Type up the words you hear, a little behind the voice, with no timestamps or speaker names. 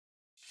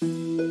Hey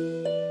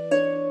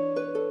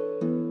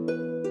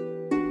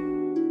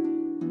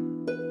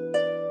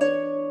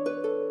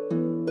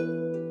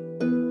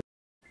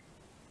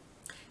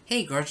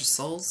gorgeous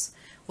souls,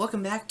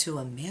 welcome back to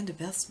Amanda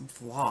Beth's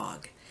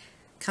vlog,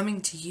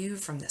 coming to you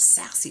from the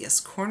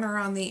sassiest corner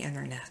on the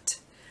internet,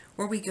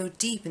 where we go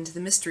deep into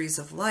the mysteries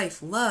of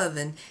life, love,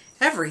 and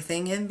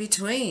everything in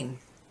between.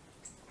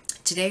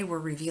 Today we're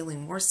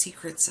revealing more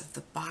secrets of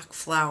the Bach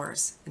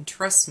Flowers, and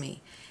trust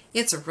me,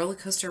 it's a roller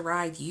coaster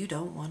ride you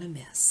don't want to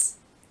miss.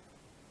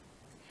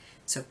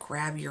 So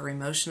grab your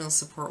emotional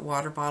support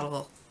water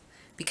bottle,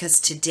 because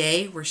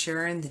today we're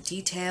sharing the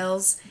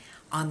details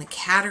on the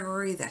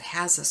category that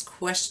has us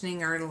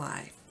questioning our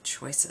life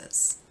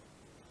choices.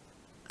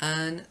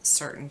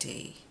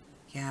 Uncertainty.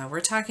 Yeah,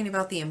 we're talking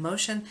about the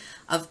emotion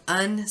of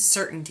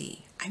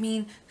uncertainty. I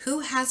mean, who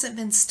hasn't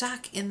been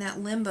stuck in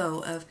that limbo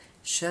of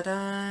should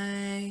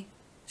I,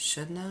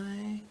 shouldn't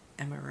I,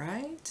 am I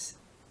right?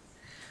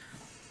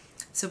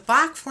 So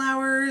Bach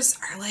flowers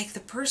are like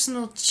the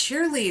personal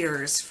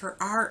cheerleaders for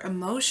our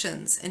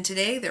emotions, and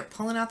today they're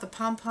pulling out the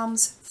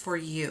pom-poms for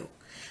you.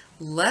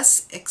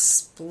 Let's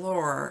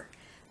explore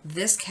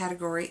this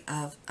category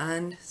of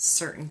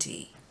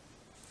uncertainty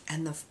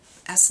and the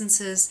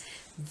essences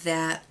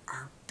that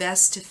are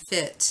best to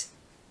fit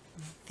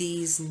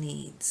these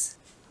needs.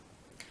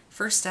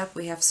 First up,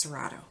 we have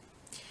Serato.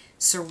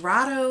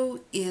 Serato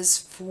is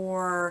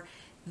for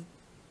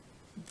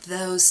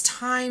those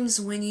times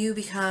when you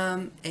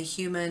become a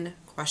human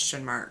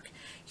question mark.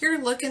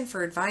 You're looking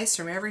for advice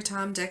from every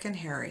Tom, Dick, and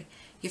Harry.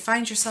 You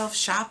find yourself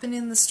shopping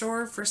in the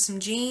store for some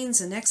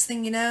jeans, and next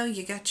thing you know,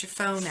 you got your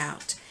phone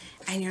out.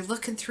 And you're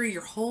looking through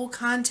your whole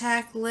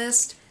contact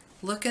list,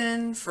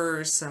 looking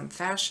for some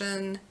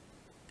fashion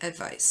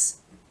advice.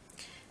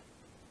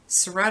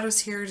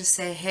 Serato's here to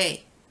say,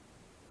 hey,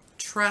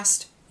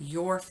 trust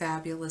your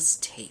fabulous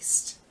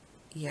taste.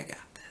 You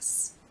got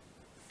this.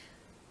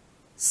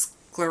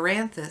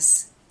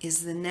 Scleranthus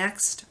is the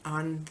next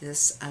on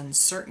this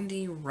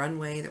uncertainty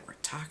runway that we're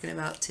talking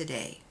about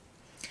today.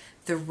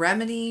 The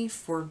remedy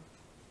for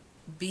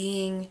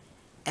being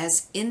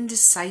as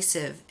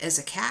indecisive as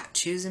a cat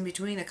choosing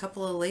between a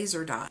couple of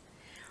laser dots.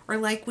 Or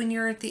like when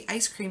you're at the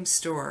ice cream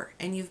store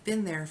and you've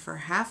been there for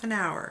half an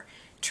hour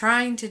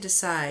trying to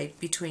decide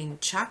between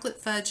chocolate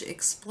fudge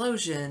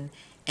explosion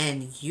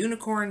and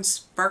unicorn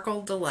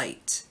sparkle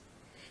delight.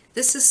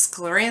 This is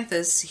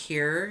Scleranthus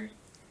here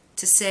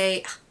to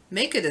say,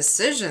 make a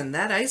decision,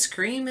 that ice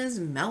cream is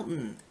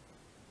melting.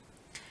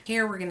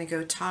 Here we're going to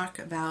go talk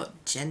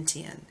about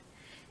gentian.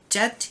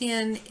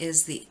 Gentian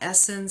is the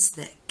essence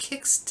that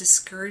kicks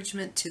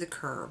discouragement to the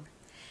curb.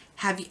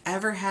 Have you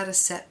ever had a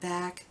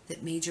setback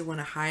that made you want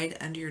to hide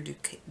under your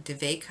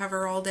duvet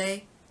cover all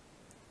day?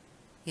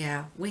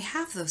 Yeah, we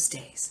have those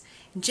days.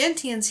 And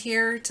Gentian's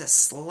here to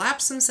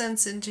slap some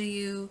sense into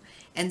you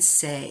and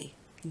say,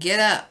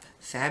 get up,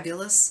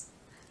 fabulous.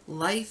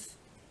 Life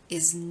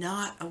is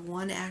not a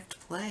one-act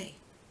play.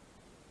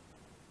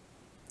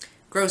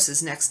 Gross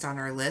is next on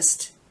our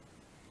list.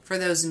 For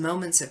those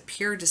moments of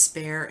pure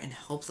despair and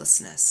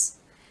hopelessness.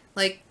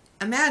 Like,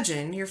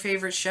 imagine your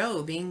favorite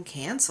show being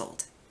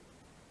canceled.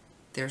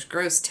 There's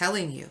Gross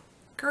telling you,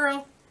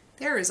 girl,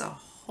 there is a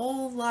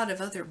whole lot of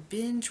other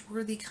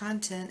binge-worthy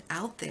content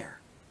out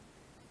there.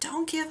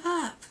 Don't give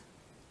up.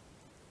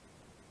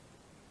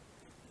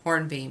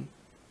 Hornbeam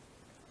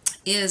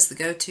is the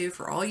go-to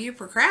for all you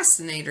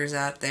procrastinators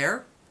out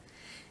there.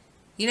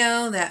 You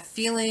know, that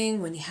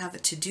feeling when you have a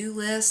to-do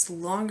list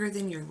longer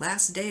than your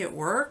last day at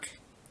work?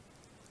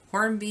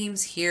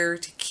 Hornbeam's here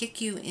to kick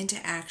you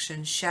into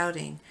action,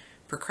 shouting,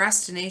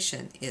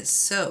 procrastination is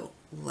so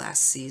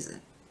last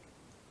season.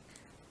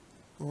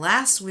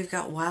 Last, we've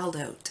got Wild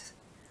Oat.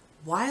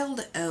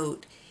 Wild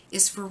Oat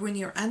is for when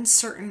you're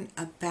uncertain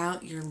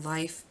about your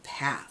life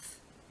path.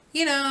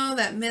 You know,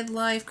 that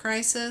midlife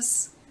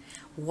crisis?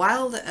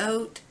 Wild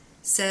Oat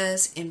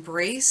says,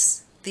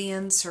 embrace the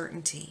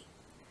uncertainty.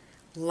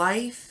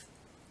 Life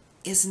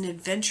is an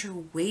adventure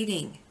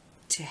waiting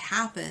to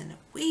happen,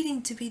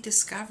 waiting to be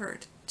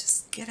discovered.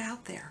 Just get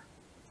out there.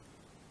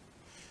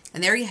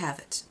 And there you have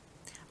it.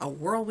 A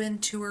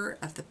whirlwind tour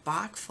of the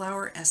Bach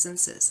Flower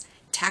Essences,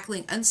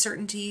 tackling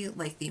uncertainty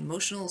like the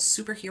emotional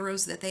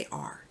superheroes that they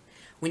are.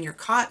 When you're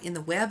caught in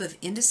the web of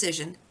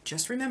indecision,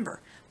 just remember,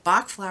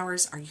 Bach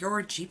flowers are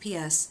your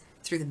GPS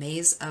through the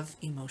maze of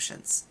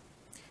emotions.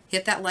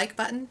 Hit that like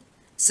button,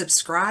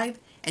 subscribe,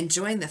 and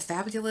join the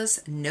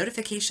fabulous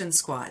notification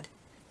squad.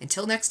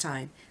 Until next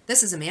time,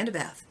 this is Amanda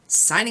Beth,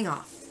 signing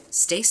off.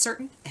 Stay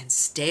certain and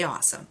stay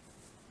awesome.